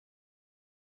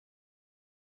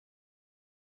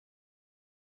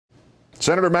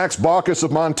Senator Max Baucus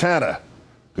of Montana.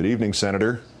 Good evening,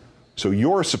 Senator. So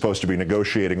you're supposed to be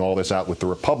negotiating all this out with the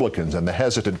Republicans and the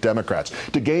hesitant Democrats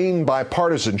to gain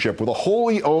bipartisanship with a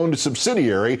wholly owned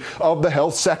subsidiary of the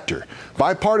health sector.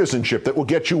 Bipartisanship that will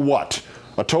get you what?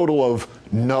 A total of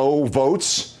no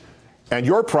votes? And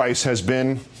your price has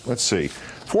been, let's see,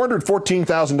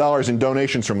 $414,000 in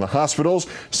donations from the hospitals,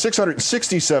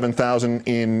 $667,000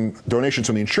 in donations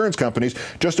from the insurance companies,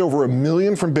 just over $1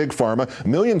 million from Big Pharma,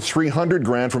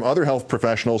 $1,300,000 from other health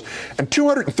professionals, and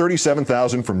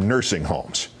 $237,000 from nursing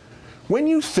homes. When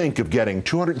you think of getting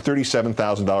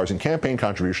 $237,000 in campaign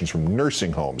contributions from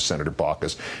nursing homes, Senator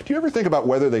Baucus, do you ever think about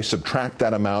whether they subtract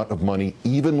that amount of money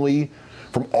evenly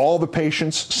from all the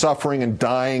patients suffering and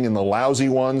dying and the lousy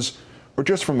ones, or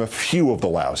just from a few of the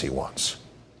lousy ones?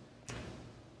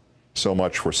 So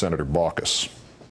much for Senator Baucus.